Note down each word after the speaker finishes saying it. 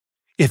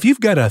If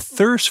you've got a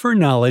thirst for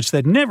knowledge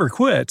that never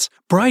quits,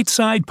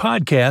 Brightside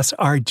Podcasts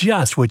are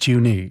just what you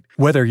need.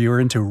 Whether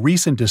you're into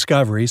recent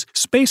discoveries,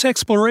 space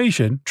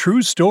exploration,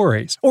 true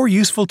stories, or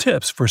useful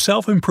tips for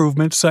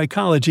self-improvement,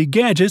 psychology,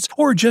 gadgets,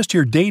 or just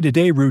your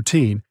day-to-day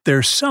routine,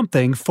 there's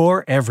something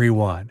for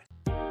everyone.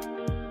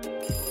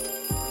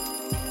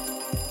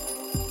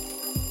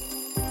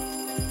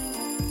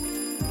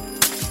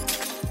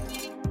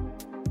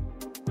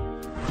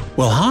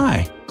 Well,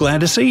 hi. Glad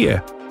to see you.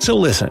 So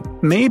listen,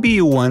 maybe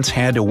you once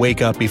had to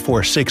wake up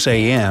before 6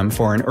 a.m.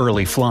 for an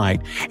early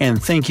flight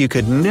and think you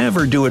could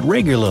never do it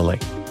regularly.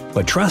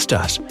 But trust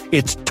us,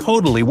 it's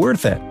totally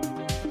worth it.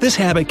 This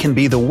habit can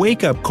be the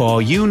wake-up call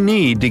you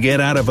need to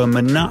get out of a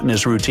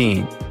monotonous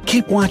routine.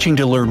 Keep watching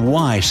to learn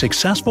why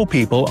successful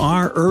people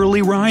are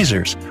early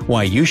risers,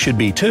 why you should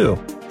be too,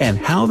 and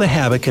how the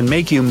habit can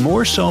make you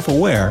more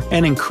self-aware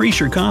and increase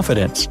your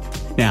confidence.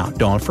 Now,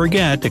 don't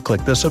forget to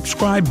click the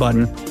subscribe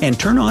button and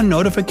turn on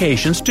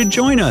notifications to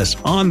join us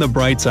on the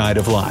bright side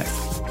of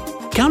life.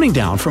 Counting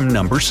down from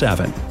number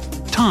 7.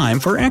 Time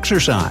for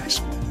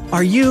exercise.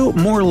 Are you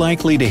more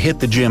likely to hit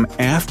the gym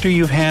after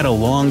you've had a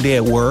long day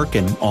at work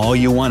and all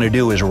you want to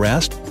do is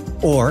rest?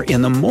 Or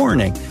in the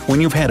morning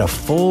when you've had a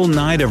full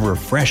night of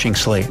refreshing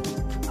sleep?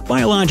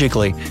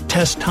 Biologically,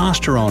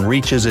 testosterone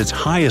reaches its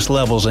highest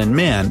levels in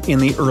men in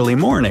the early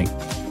morning.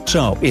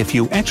 So, if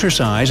you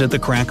exercise at the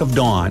crack of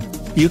dawn,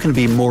 you can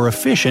be more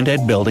efficient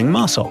at building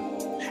muscle.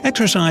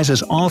 Exercise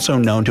is also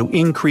known to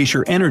increase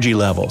your energy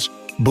levels,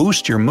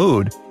 boost your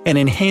mood, and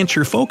enhance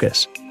your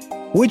focus.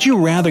 Would you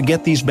rather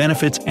get these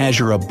benefits as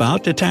you're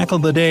about to tackle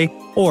the day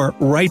or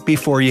right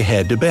before you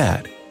head to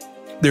bed?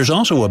 There's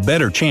also a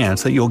better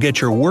chance that you'll get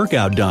your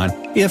workout done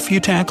if you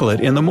tackle it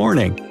in the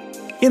morning.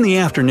 In the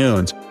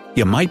afternoons,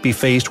 you might be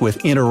faced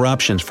with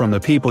interruptions from the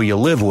people you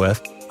live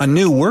with, a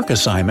new work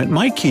assignment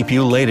might keep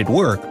you late at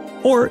work,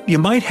 or you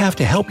might have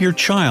to help your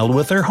child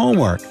with their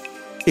homework.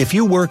 If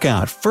you work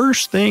out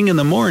first thing in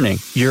the morning,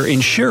 you're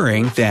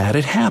ensuring that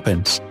it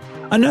happens.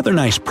 Another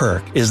nice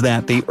perk is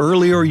that the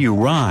earlier you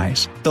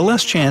rise, the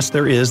less chance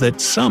there is that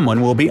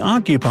someone will be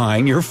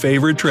occupying your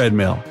favorite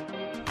treadmill.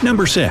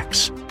 Number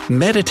 6.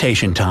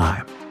 Meditation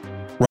time.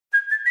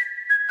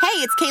 Hey,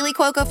 it's Kaylee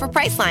Cuoco for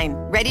Priceline.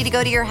 Ready to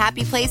go to your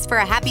happy place for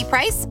a happy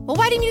price? Well,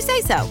 why didn't you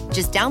say so?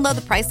 Just download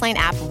the Priceline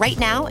app right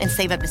now and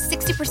save up to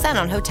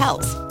 60% on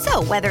hotels.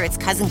 So whether it's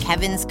Cousin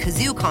Kevin's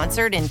Kazoo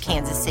Concert in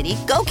Kansas City,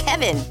 go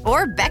Kevin,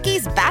 or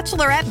Becky's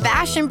Bachelorette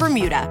Bash in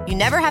Bermuda, you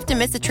never have to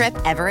miss a trip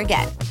ever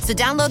again. So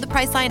download the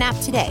Priceline app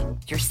today.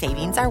 Your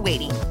savings are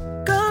waiting.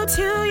 Go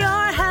to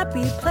your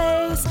happy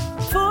place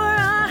for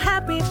a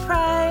happy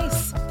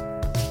price.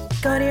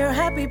 Go to your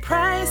happy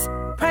price,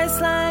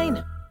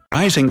 Priceline.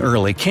 Rising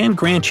early can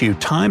grant you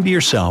time to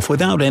yourself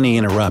without any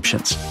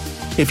interruptions.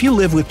 If you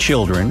live with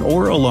children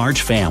or a large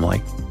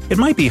family, it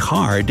might be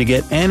hard to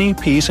get any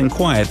peace and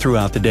quiet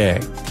throughout the day.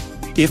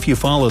 If you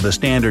follow the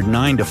standard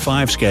 9 to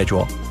 5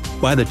 schedule,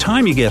 by the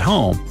time you get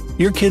home,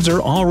 your kids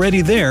are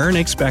already there and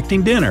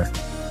expecting dinner.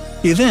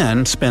 You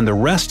then spend the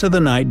rest of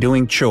the night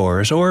doing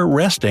chores or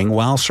resting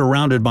while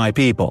surrounded by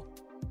people.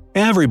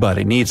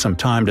 Everybody needs some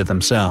time to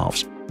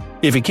themselves.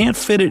 If you can't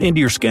fit it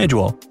into your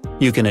schedule,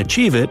 you can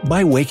achieve it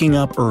by waking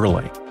up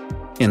early.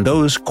 In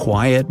those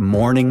quiet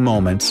morning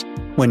moments,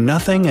 when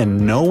nothing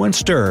and no one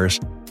stirs,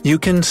 you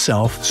can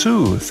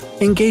self-soothe,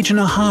 engage in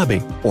a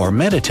hobby, or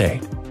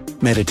meditate.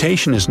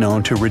 Meditation is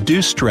known to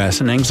reduce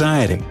stress and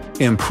anxiety,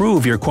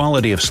 improve your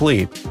quality of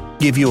sleep,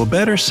 give you a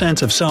better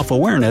sense of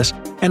self-awareness,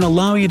 and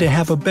allow you to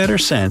have a better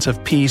sense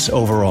of peace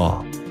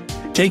overall.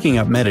 Taking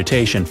up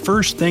meditation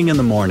first thing in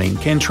the morning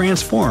can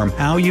transform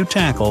how you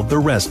tackle the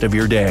rest of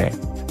your day.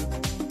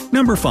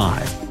 Number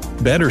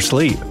 5. Better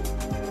sleep.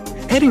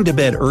 Heading to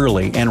bed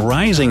early and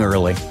rising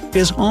early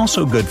is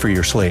also good for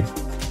your sleep.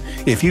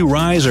 If you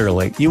rise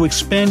early, you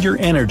expend your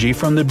energy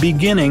from the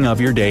beginning of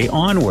your day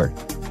onward,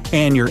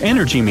 and your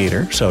energy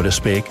meter, so to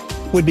speak,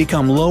 would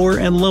become lower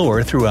and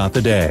lower throughout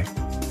the day.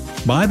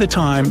 By the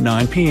time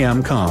 9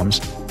 p.m.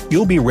 comes,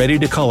 you'll be ready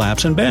to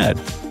collapse in bed.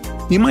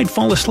 You might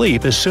fall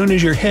asleep as soon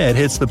as your head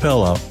hits the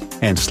pillow,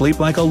 and sleep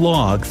like a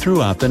log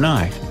throughout the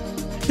night.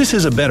 This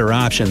is a better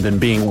option than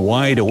being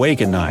wide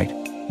awake at night,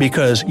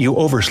 because you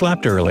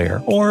overslept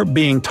earlier, or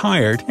being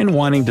tired and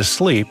wanting to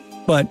sleep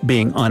but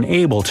being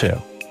unable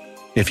to.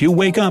 If you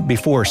wake up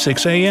before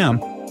 6 a.m.,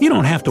 you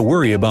don't have to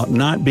worry about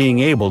not being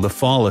able to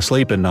fall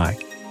asleep at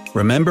night.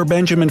 Remember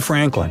Benjamin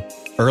Franklin,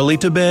 early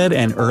to bed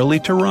and early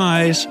to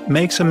rise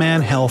makes a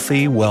man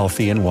healthy,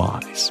 wealthy, and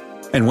wise.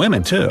 And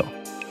women too.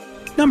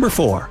 Number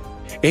 4.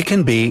 It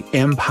can be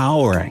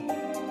empowering.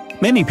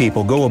 Many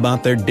people go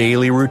about their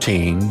daily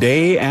routine,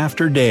 day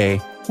after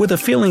day, with a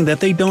feeling that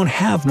they don't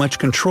have much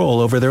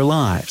control over their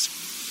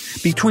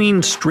lives.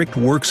 Between strict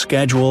work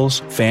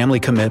schedules, family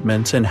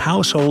commitments, and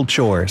household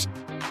chores,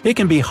 it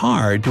can be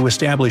hard to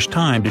establish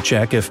time to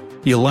check if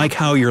you like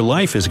how your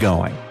life is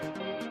going.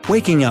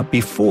 Waking up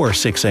before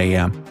 6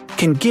 a.m.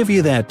 can give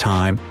you that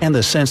time and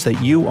the sense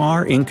that you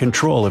are in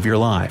control of your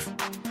life.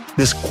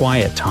 This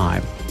quiet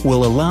time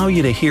will allow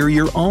you to hear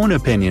your own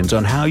opinions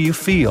on how you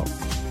feel.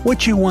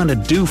 what you want to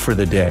do for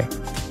the day,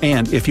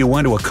 and if you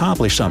want to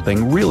accomplish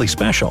something really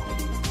special.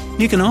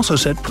 You can also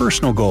set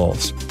personal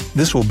goals.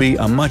 This will be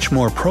a much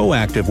more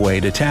proactive way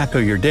to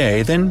tackle your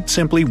day than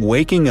simply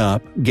waking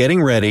up,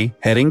 getting ready,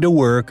 heading to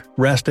work,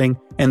 resting,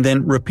 and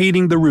then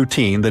repeating the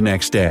routine the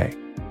next day.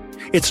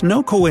 It's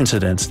no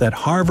coincidence that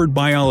Harvard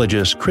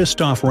biologist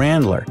Christoph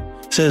Randler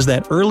says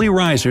that early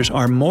risers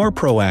are more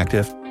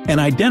proactive and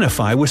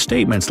identify with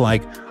statements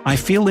like, "I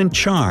feel in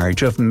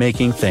charge of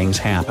making things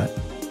happen."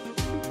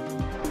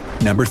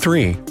 Number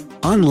 3.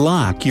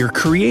 Unlock your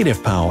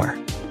creative power.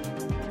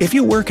 If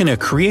you work in a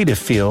creative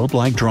field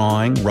like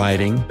drawing,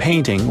 writing,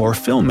 painting, or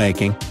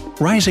filmmaking,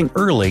 rising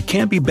early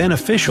can be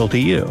beneficial to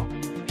you.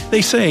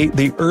 They say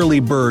the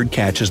early bird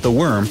catches the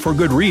worm for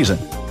good reason.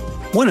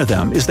 One of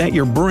them is that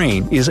your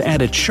brain is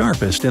at its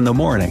sharpest in the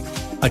morning.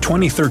 A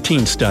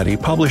 2013 study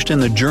published in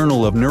the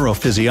Journal of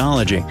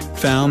Neurophysiology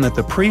found that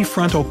the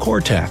prefrontal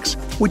cortex,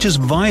 which is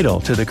vital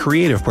to the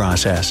creative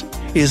process,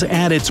 is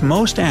at its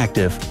most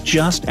active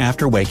just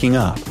after waking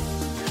up.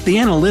 The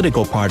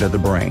analytical part of the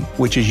brain,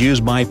 which is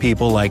used by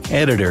people like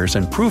editors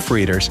and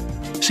proofreaders,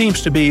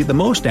 seems to be the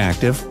most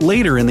active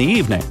later in the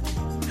evening.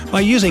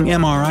 By using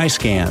MRI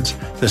scans,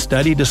 the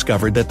study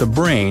discovered that the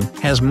brain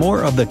has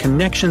more of the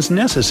connections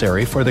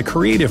necessary for the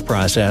creative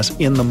process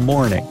in the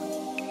morning.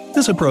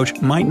 This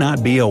approach might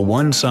not be a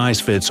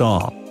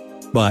one-size-fits-all,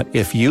 but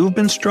if you've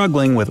been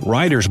struggling with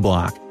writer's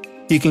block,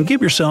 you can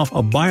give yourself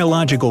a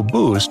biological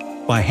boost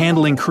by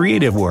handling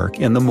creative work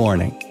in the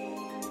morning.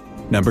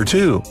 Number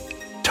 2.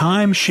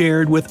 Time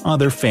shared with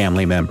other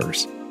family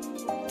members.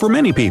 For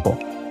many people,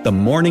 the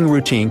morning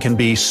routine can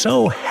be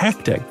so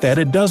hectic that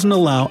it doesn't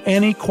allow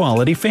any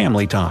quality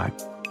family time.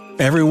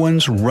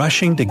 Everyone's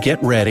rushing to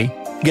get ready,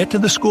 get to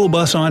the school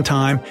bus on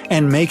time,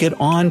 and make it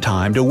on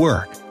time to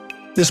work.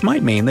 This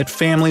might mean that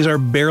families are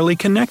barely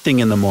connecting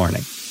in the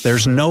morning,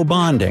 there's no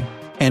bonding,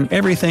 and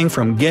everything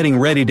from getting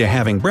ready to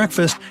having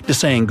breakfast to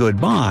saying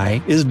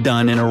goodbye is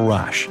done in a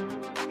rush.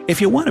 If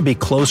you want to be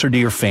closer to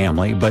your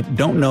family but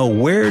don't know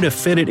where to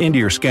fit it into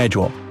your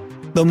schedule,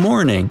 the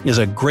morning is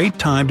a great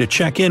time to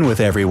check in with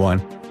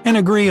everyone and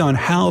agree on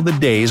how the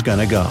day's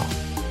gonna go.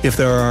 If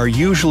there are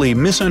usually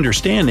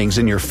misunderstandings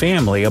in your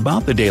family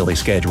about the daily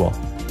schedule,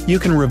 you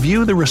can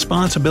review the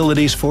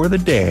responsibilities for the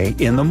day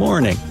in the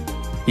morning.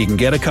 You can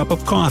get a cup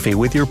of coffee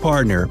with your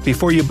partner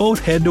before you both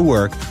head to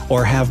work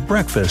or have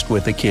breakfast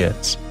with the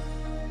kids.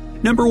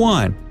 Number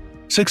 1.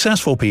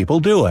 Successful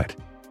people do it.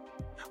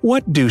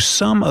 What do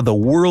some of the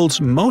world's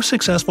most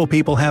successful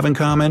people have in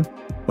common?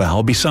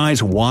 Well,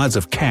 besides wads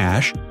of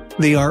cash,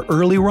 they are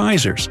early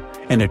risers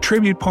and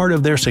attribute part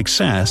of their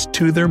success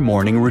to their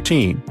morning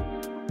routine.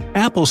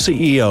 Apple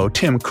CEO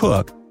Tim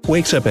Cook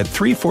wakes up at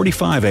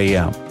 3:45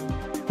 a.m.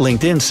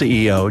 LinkedIn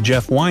CEO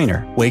Jeff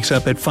Weiner wakes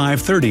up at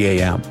 5:30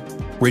 a.m.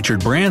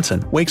 Richard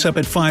Branson wakes up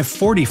at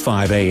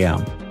 5:45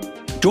 a.m.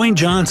 Dwayne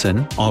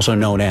Johnson, also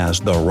known as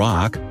The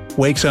Rock,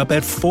 wakes up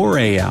at 4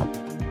 a.m.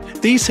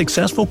 These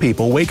successful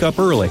people wake up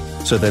early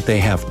so that they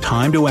have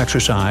time to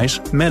exercise,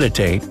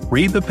 meditate,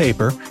 read the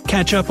paper,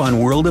 catch up on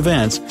world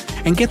events,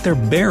 and get their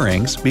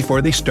bearings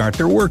before they start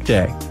their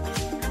workday.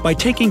 By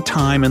taking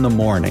time in the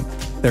morning,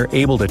 they're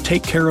able to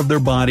take care of their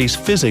bodies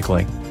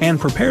physically and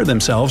prepare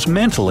themselves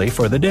mentally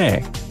for the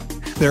day.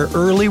 Their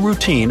early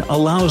routine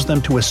allows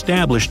them to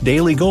establish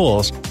daily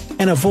goals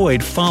and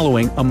avoid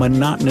following a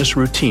monotonous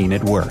routine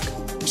at work.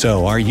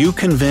 So, are you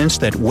convinced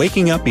that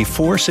waking up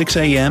before 6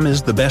 a.m.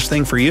 is the best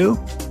thing for you?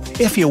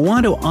 If you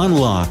want to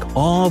unlock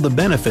all the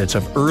benefits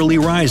of early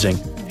rising,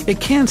 it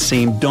can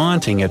seem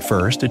daunting at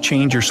first to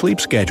change your sleep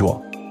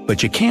schedule,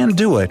 but you can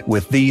do it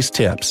with these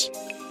tips.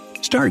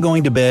 Start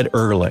going to bed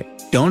early.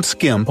 Don't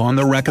skimp on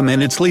the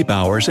recommended sleep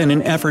hours in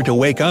an effort to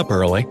wake up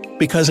early,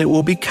 because it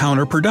will be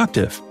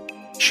counterproductive.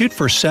 Shoot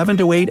for 7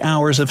 to 8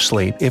 hours of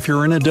sleep if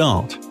you're an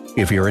adult.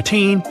 If you're a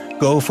teen,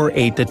 go for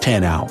 8 to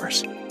 10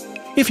 hours.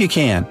 If you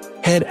can,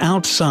 head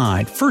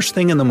outside first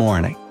thing in the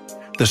morning.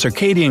 The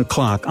circadian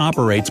clock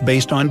operates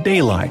based on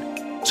daylight,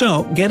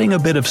 so getting a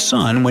bit of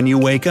sun when you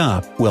wake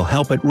up will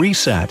help it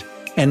reset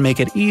and make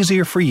it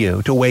easier for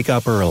you to wake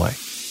up early.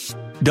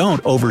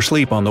 Don't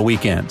oversleep on the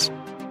weekends.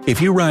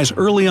 If you rise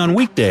early on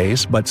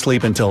weekdays but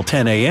sleep until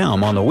 10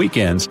 a.m. on the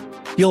weekends,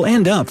 you'll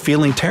end up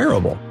feeling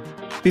terrible.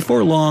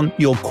 Before long,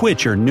 you'll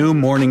quit your new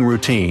morning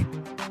routine.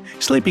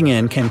 Sleeping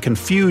in can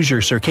confuse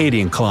your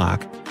circadian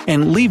clock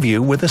and leave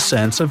you with a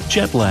sense of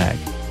jet lag.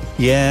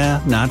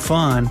 Yeah, not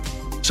fun.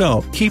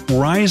 So keep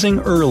rising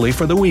early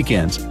for the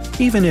weekends,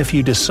 even if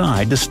you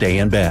decide to stay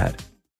in bed.